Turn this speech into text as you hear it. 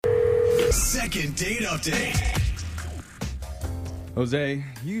Second date update. Jose,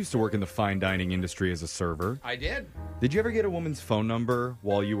 you used to work in the fine dining industry as a server. I did. Did you ever get a woman's phone number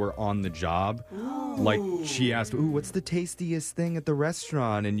while you were on the job? Ooh. Like she asked, "Ooh, what's the tastiest thing at the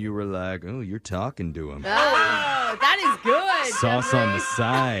restaurant?" And you were like, "Oh, you're talking to him." Oh, that is good. Sauce on the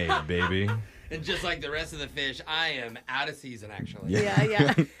side, baby. And just like the rest of the fish, I am out of season, actually.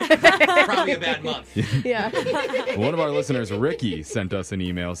 Yeah. Probably a bad month. Yeah. One of our listeners, Ricky, sent us an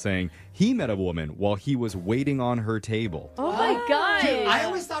email saying he met a woman while he was waiting on her table. Oh my God. Dude, I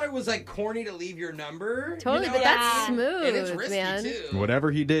always thought it was like corny to leave your number. Totally, you know? but that's smooth, And it's risky, man. too. Whatever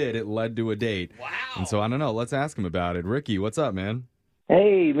he did, it led to a date. Wow. And so I don't know. Let's ask him about it. Ricky, what's up, man?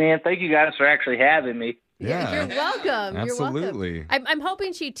 Hey, man, thank you guys for actually having me. Yeah. You're welcome. Absolutely. You're welcome. I'm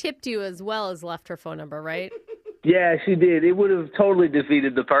hoping she tipped you as well as left her phone number, right? Yeah, she did. It would have totally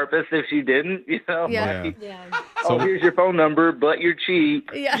defeated the purpose if she didn't, you know? Yeah. Like, Yeah. oh, here's your phone number, but you're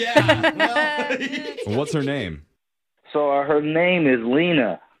cheap. Yeah. Yeah. Well, Well, what's her name? So her name is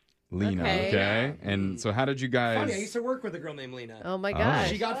Lena. Lena, okay. And so how did you guys... funny, I used to work with a girl named Lena. Oh my gosh.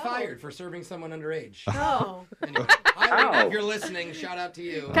 She got fired for serving someone underage. Oh. Anyway, hi, Lena, if you're listening, shout out to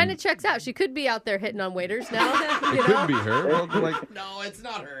you. Kind of checks out. She could be out there hitting on waiters now. It couldn't be her. Well, like, No, it's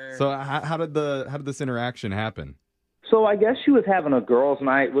not her. so how did this interaction happen? So I guess she was having a girls'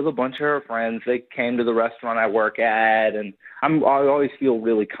 night with a bunch of her friends. They came to the restaurant I work at, and I always feel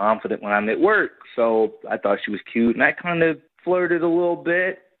really confident when I'm at work. So I thought she was cute, and I kind of flirted a little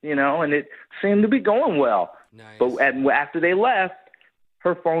bit, you know, and it seemed to be going well. Nice. But after they left,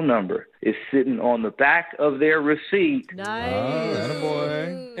 her phone number is sitting on the back of their receipt. Nice. Oh,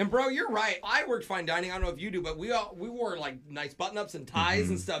 attaboy. And bro, you're right. I worked fine dining. I don't know if you do, but we wore like nice button-ups and ties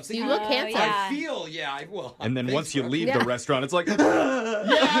and stuff. So You look handsome. I feel, I will. And then Thanks, once you bro. leave the restaurant, it's like... Yeah,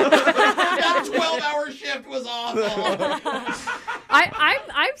 that 12-hour shift was awful.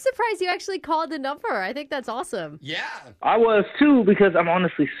 I'm surprised you actually called the number. I think that's awesome. Yeah. I was too, because I'm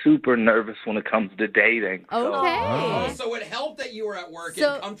honestly super nervous when it comes to dating. Okay. Oh, so it helped that you were at work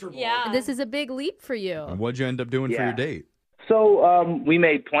So- and comfortable. Yeah. This is a big leap for you. What'd you end up doing for Yeah. your date? So we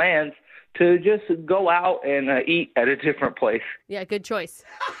made plans to just go out and eat at a different place. Yeah, good choice.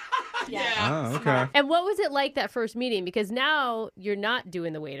 Yeah. Oh, okay. And what was it like that first meeting? Because now you're not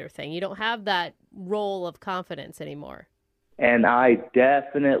doing the waiter thing. You don't have that role of confidence anymore. And I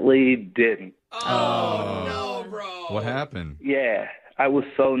definitely didn't. Oh, no, bro. What happened? Yeah, I was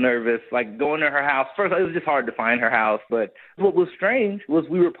so nervous. Like going to her house. First, it was just hard to find her house. But what was strange was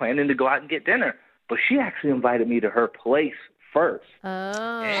we were planning to go out and get dinner. But she actually invited me to her place first.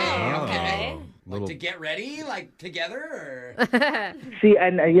 Oh. Hey, Oh. okay. Little- Like to get ready, like together, or? See,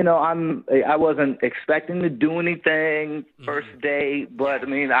 and I wasn't expecting to do anything first date, but I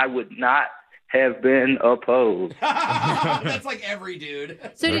mean, I would not have been opposed. That's like every dude.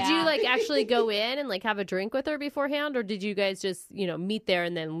 So did you Yeah. like actually go in and like have a drink with her beforehand, or did you guys just, meet there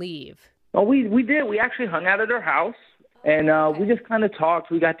and then leave? Oh, we did. We actually hung out at her house, and we just kind of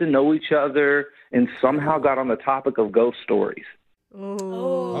talked. We got to know each other, and somehow got on the topic of ghost stories.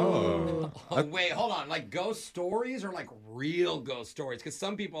 Oh. Oh, wait, hold on. Like ghost stories or like real ghost stories? Because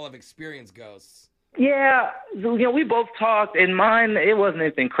some people have experienced ghosts. Yeah, we both talked, and mine, it wasn't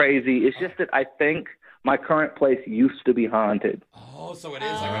anything crazy. It's just that I think my current place used to be haunted. Oh, so it is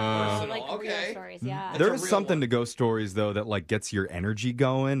like a personal. Like real okay. stories, yeah. There a is real something one. to ghost stories, though, that like gets your energy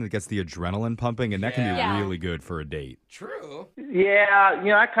going. It gets the adrenaline pumping, and that can be Yeah. really good for a date. True. Yeah,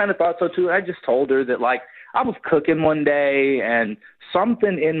 I kind of thought so too. I just told her that, like, I was cooking one day, and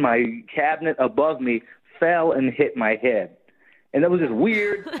something in my cabinet above me fell and hit my head. And it was just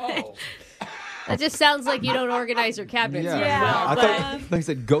weird. Oh. That just sounds like you don't organize your cabinets very Yeah. well. I but- thought they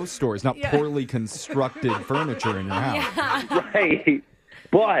said ghost stories, not poorly constructed furniture in your house. Right.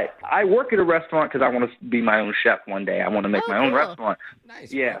 But I work at a restaurant because I want to be my own chef one day. I want to make Oh, my own cool. restaurant.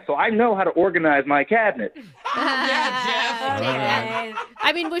 Nice. Yeah, so I know how to organize my cabinet. Yeah, Jeff. Okay.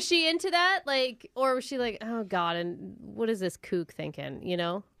 I mean, was she into that? Like, or was she like, oh God, and what is this kook thinking,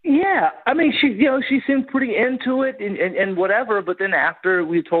 Yeah, I mean, she seemed pretty into it and whatever. But then after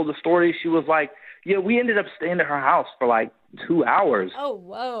we told the story, she was like, yeah, we ended up staying at her house for like 2 hours. Oh,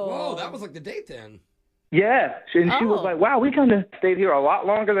 whoa. Whoa, that was like the date then. Yeah, and she was Oh. like, wow, we kind of stayed here a lot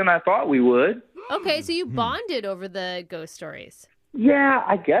longer than I thought we would. Okay, so you bonded over the ghost stories. Yeah,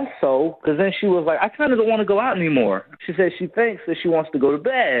 I guess so. Because then she was like, I kind of don't want to go out anymore. She said she thinks that she wants to go to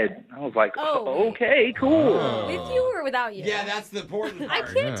bed. I was like, Oh. okay, cool. With you or without you? Yeah, that's the important I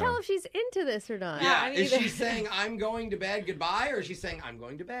part. can't Yeah. tell if she's into this or not. Yeah, I mean, is either- she saying I'm going to bed, goodbye, or is she saying I'm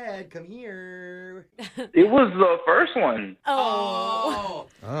going to bed, come here? It was the first one. Oh.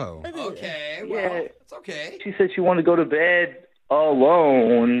 Oh. Okay, well, Yeah. it's okay. She said she wanted to go to bed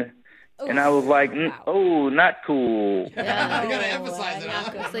alone. And I was like, oh, not cool. Yeah. You gotta emphasize it,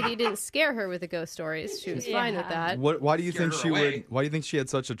 huh? It's like you didn't scare her with the ghost stories. She was fine with that. Why do you Scared think her away. Why do you think she had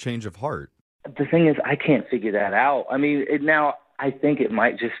such a change of heart? The thing is, I can't figure that out. I mean, now I think it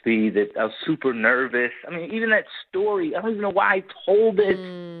might just be that I was super nervous. I mean, even that story, I don't even know why I told it.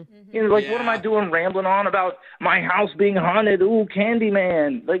 You know, like, what am I doing rambling on about my house being haunted? Ooh,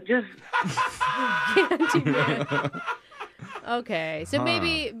 Candyman. Like, just... Okay, so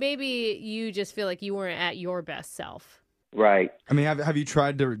maybe you just feel like you weren't at your best self. Right. I mean, have you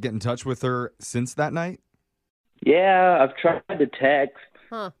tried to get in touch with her since that night? Yeah, I've tried to text.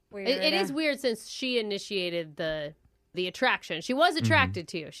 Huh. It is weird since she initiated the attraction. She was attracted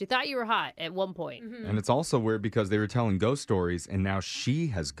to you. She thought you were hot at one point. And it's also weird because they were telling ghost stories and now she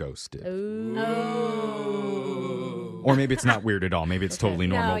has ghosted. Or maybe it's not weird at all. Maybe it's totally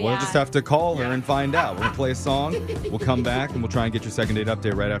normal. No, We'll yeah. just have to call her and find out. We're going to play a song. We'll come back and we'll try and get your second date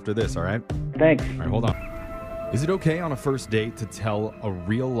update right after this, all right? Thanks. All right, hold on. Is it okay on a first date to tell a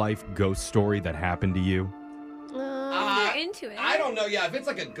real-life ghost story that happened to you? You're into it. I don't know. Yeah, if it's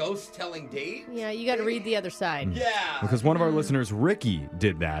like a ghost telling date. Yeah, you got to read the other side. Yeah. Because one of our listeners, Ricky,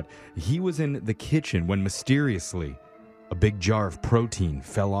 did that. He was in the kitchen when mysteriously a big jar of protein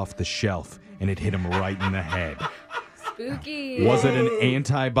fell off the shelf and it hit him right in the head. Spooky. Was it an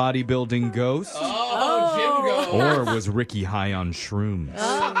anti-bodybuilding ghost? Oh, gym ghost. Or was Ricky high on shrooms?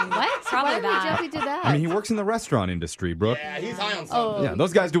 What? Probably Why would that. Jeffy do that? I mean, he works in the restaurant industry, Brooke. Yeah, he's high on something. Yeah,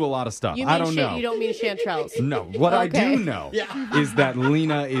 those guys do a lot of stuff. you mean I don't know. You don't mean chanterelles. No, what I Okay. do know Yeah. is that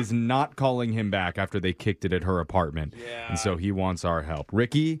Lena is not calling him back after they kicked it at her apartment. Yeah. And so he wants our help.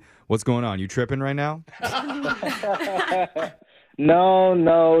 Ricky, what's going on? You tripping right now?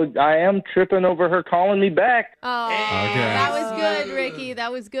 No, I am tripping over her calling me back. Oh, Okay. that was good, Ricky.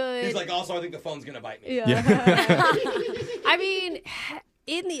 That was good. He's like, also, I think the phone's gonna bite me. Yeah. I mean,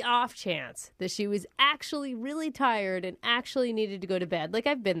 in the off chance that she was actually really tired and actually needed to go to bed, like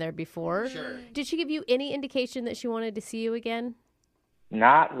I've been there before. Sure. Did she give you any indication that she wanted to see you again?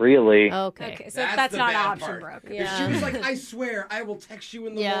 Not really. Okay. Okay, so that's the not an bad option, part. Brooke. If she was like, I swear, I will text you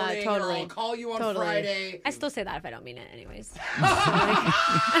in the Yeah, morning, totally. or I'll call you on Totally. Friday. I still say that if I don't mean it, anyways.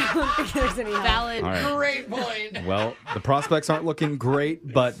 I don't think there's any Valid. All right. Great point. Well, the prospects aren't looking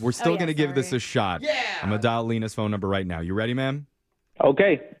great, but we're still yeah, going to give this sorry. a shot. Yeah. I'm going to dial Lena's phone number right now. You ready, ma'am?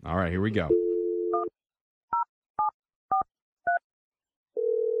 Okay. All right, here we go.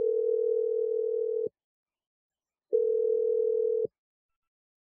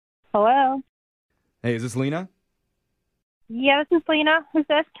 Hello. Hey, is this Lena? Yeah, this is Lena. Who's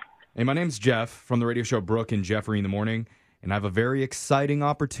this? Hey, my name's Jeff from the radio show Brooke and Jeffrey in the Morning, and I have a very exciting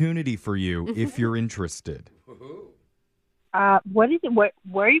opportunity for you if you're interested. What is it? Where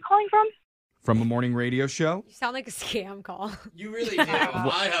are you calling from? From a morning radio show? You sound like a scam call. You really do.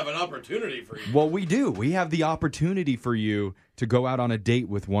 I have an opportunity for you. Well, we do. We have the opportunity for you to go out on a date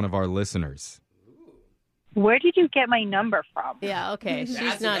with one of our listeners. Where did you get my number from? Yeah, okay. She's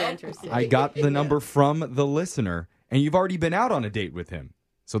That's not enough. interested. I got the number from the listener, and you've already been out on a date with him.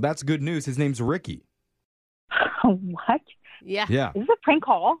 So that's good news. His name's Ricky. What? Yeah. Yeah. Is this a prank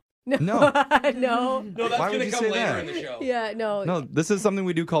call? No. No. No, that's Why would going to you come say later that? in the show. Yeah, no. No, this is something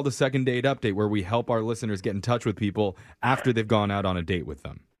we do called the second date update, where we help our listeners get in touch with people after they've gone out on a date with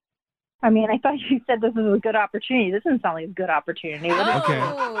them. I mean, I thought you said this was a good opportunity. This doesn't sound like a good opportunity. Okay.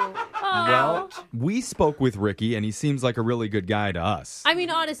 Oh. Well, we spoke with Ricky, and he seems like a really good guy to us. I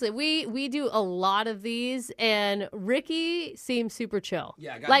mean, honestly, we do a lot of these, and Ricky seems super chill.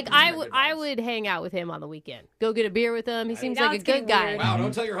 Yeah, I got like some I good would vibes. I would hang out with him on the weekend. Go get a beer with him. He seems Now like a it's getting good guy. weird. Wow,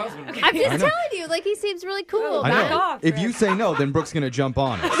 don't tell your husband. I'm just I know. telling you, like he seems really cool. I Back know. off, If Rick. you say no, then Brooke's going to jump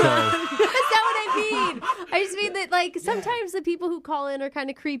on it. So, That's not what I mean. I just mean that like sometimes the people who call in are kind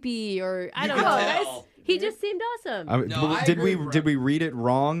of creepy, or I don't can know. tell. He just seemed awesome. No, I did agree we with did we Brooke. read it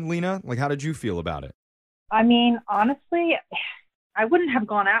wrong, Lena? Like, how did you feel about it? I mean, honestly, I wouldn't have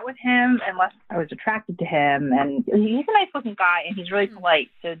gone out with him unless I was attracted to him. And he's a nice-looking guy, and he's really polite.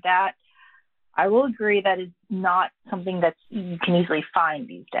 So that, I will agree, that is not something that you can easily find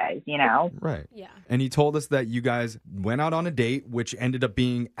these days, you know? Right. Yeah. And he told us that you guys went out on a date, which ended up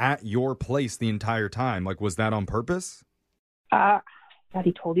being at your place the entire time. Like, was that on purpose? That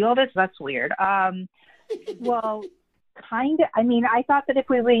he told you all this? That's weird. Well, kind of. I mean, I thought that if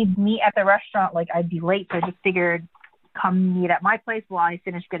we would meet at the restaurant, like, I'd be late, so I just figured come meet at my place while I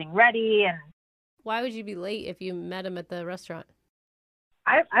finish getting ready. And Why would you be late if you met him at the restaurant?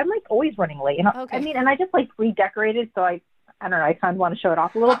 I'm like always running late. And Okay. I mean, and I just like redecorated, so I don't know. I kind of want to show it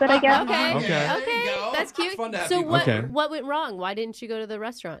off a little bit, I guess. Okay. Okay. There you Okay. go. That's cute. It's fun to have So people. what Okay. what went wrong? Why didn't you go to the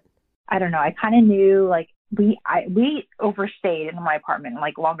restaurant? I don't know. I kind of knew, like, we overstayed in my apartment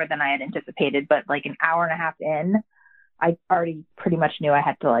like longer than I had anticipated, but like an hour and a half in, I already pretty much knew I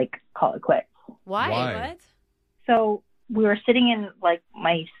had to like call it quits. Why? What? So we were sitting in like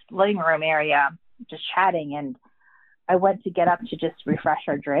my living room area just chatting, and I went to get up to just refresh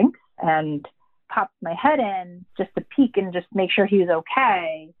our drinks and popped my head in just to peek and just make sure he was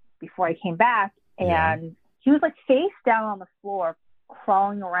okay before I came back. And he was like face down on the floor,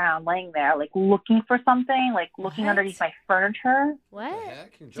 crawling around, laying there, like looking for something, like looking underneath my furniture. What? The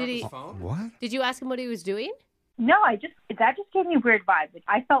heck? Can you drop his phone? What? Did you ask him what he was doing? No, that just gave me weird vibes. Like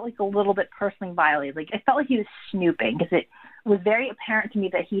I felt like a little bit personally violated. Like I felt like he was snooping because it was very apparent to me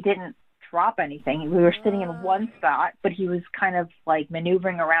that he didn't drop anything. We were sitting in one spot, but he was kind of like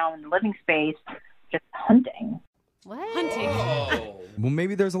maneuvering around the living space, just hunting. What? Hunting. Oh. Well,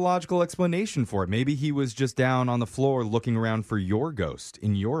 maybe there's a logical explanation for it. Maybe he was just down on the floor looking around for your ghost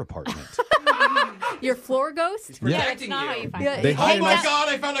in your apartment. Your floor ghost? Protecting not you. how you find Yeah, it. They Oh hide my in- God,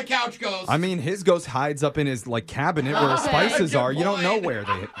 I found a couch ghost. I mean, his ghost hides up in his like cabinet where his Okay. spices Good are. You don't know point. where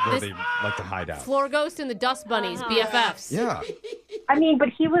they like to hide out. Floor ghost and the dust bunnies, BFFs. Yeah. I mean, but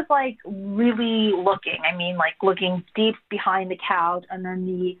he was like really looking. I mean, like looking deep behind the couch and then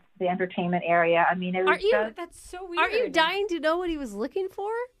the entertainment area. I mean, it was Aren't you- just, That's so weird. Aren't you dying to know what he was looking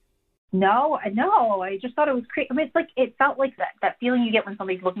for? no. I just thought it was crazy. I mean, it felt like that feeling you get when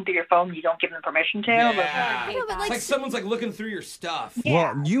somebody's looking through your phone and you don't give them permission to. Yeah. I know, but It's like, like someone's like looking through your stuff.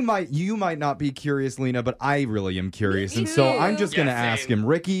 Yeah. Well, you might not be curious, Lena, but I really am curious, Me and so too. I'm just Yeah, gonna ask same. him,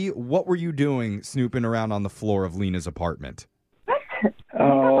 Ricky, what were you doing snooping around on the floor of Lena's apartment?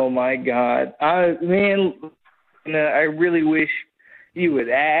 Oh my God, I really wish you would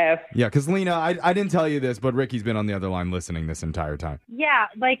ask. Yeah, because Lena, I didn't tell you this, but Ricky's been on the other line listening this entire time. Yeah,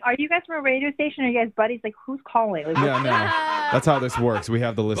 like, are you guys from a radio station? Are you guys buddies? Like, who's calling? Like, Yeah, no, that's how this works. We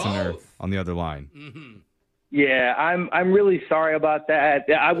have the listener Both. on the other line. Mm-hmm. Yeah, I'm really sorry about that.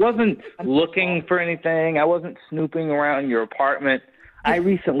 I wasn't looking for anything. I wasn't snooping around your apartment. I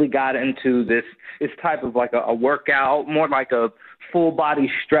recently got into this type of like a workout, more like a full body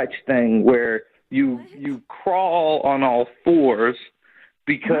stretch thing where you crawl on all fours,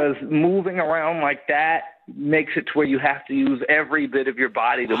 because moving around like that makes it to where you have to use every bit of your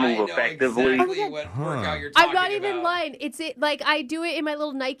body to I move know effectively. exactly what workout you're talking I'm not even about. lying. It's like I do it in my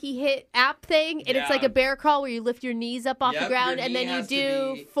little Nike Hit app thing, and it's Yeah. like a bear crawl where you lift your knees up off Yep, the ground, your and then knee you has to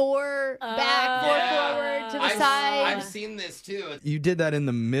do be- 4 back, 4 Yeah. forward to the I've, side. I've seen this too. You did that in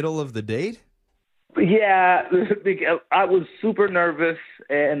the middle of the date? Yeah, because I was super nervous,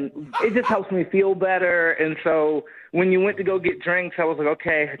 and it just helps me feel better. And so when you went to go get drinks, I was like,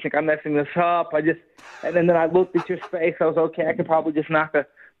 okay, I think I'm messing this up. And then I looked at your space. I was okay. I could probably just knock a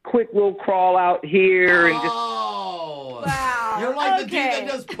quick little crawl out here and just. Oh. Wow. You're like the dude Okay.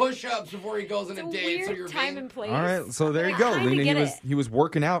 that does push-ups before he goes on It's a a date. weird So you're time being... and place. All right, so there you I go, kinda Lena. get He was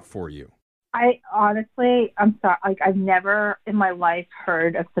working out for you. I honestly, I'm sorry. Like, I've never in my life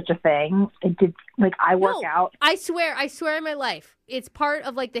heard of such a thing. It did. Like, I work No. out. I swear in my life, it's part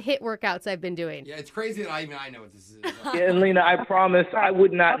of like the HIT workouts I've been doing. Yeah, it's crazy that I know what this is. Yeah, and Lena, I promise I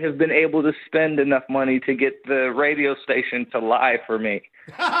would not have been able to spend enough money to get the radio station to lie for me.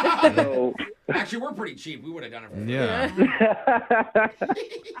 So, Actually, we're pretty cheap. We would have done it for free. Yeah.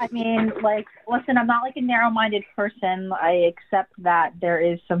 I mean, like, listen, I'm not like a narrow-minded person. I accept that there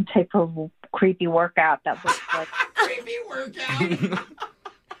is some type of creepy workout that looks like. Creepy workout.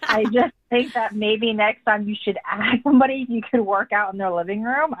 I just think that maybe next time you should ask somebody if you could work out in their living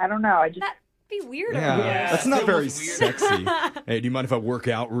room. I don't know. I just. That'd be weird. Yeah, Yeah, that's not it very was weird. sexy. Hey, do you mind if I work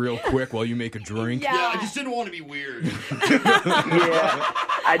out real quick while you make a drink? Yeah. Yeah, I just didn't want to be weird. yeah,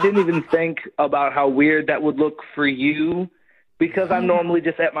 I didn't even think about how weird that would look for you, because I'm normally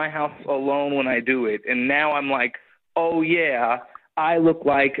just at my house alone when I do it. And now I'm like, oh, yeah, I look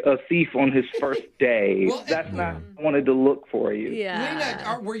like a thief on his first day. Well, That's not how I wanted to look for you. Yeah.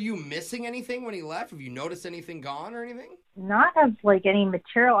 Lena, were you missing anything when he left? Have you noticed anything gone or anything? Not of like any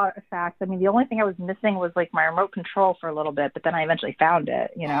material artifacts. I mean, the only thing I was missing was like my remote control for a little bit, but then I eventually found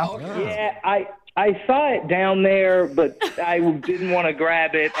it. You know. Oh, okay. Yeah, I saw it down there, but I didn't want to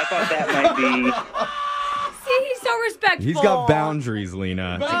grab it. I thought that might be. See, he's so respectful. He's got boundaries,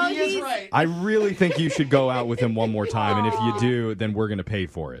 Lena. But he is right. I really think you should go out with him one more time, and if you do, then we're going to pay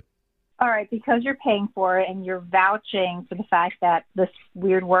for it. All right, because you're paying for it and you're vouching for the fact that this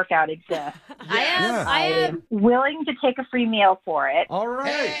weird workout exists, I am. willing to take a free meal for it. All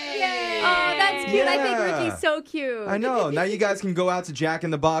right. Hey! Oh, that's cute. I think Yeah. Ricky's so cute. I know. Now you guys can go out to Jack in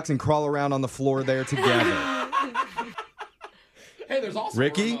the Box and crawl around on the floor there together. Hey, there's also a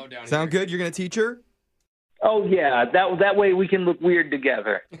Ricky, remote down sound here. good? You're going to teach her? Oh yeah, that way we can look weird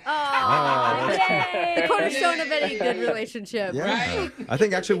together. Oh, yay! The cornerstone of any good relationship. Yeah. I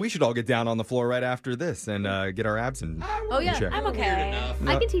think actually we should all get down on the floor right after this and get our abs in Oh, yeah. check. I'm okay.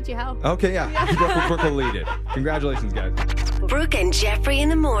 I can teach you how. Okay, yeah. Brooke will lead it. Congratulations, guys. Brooke and Jeffrey in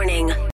the morning.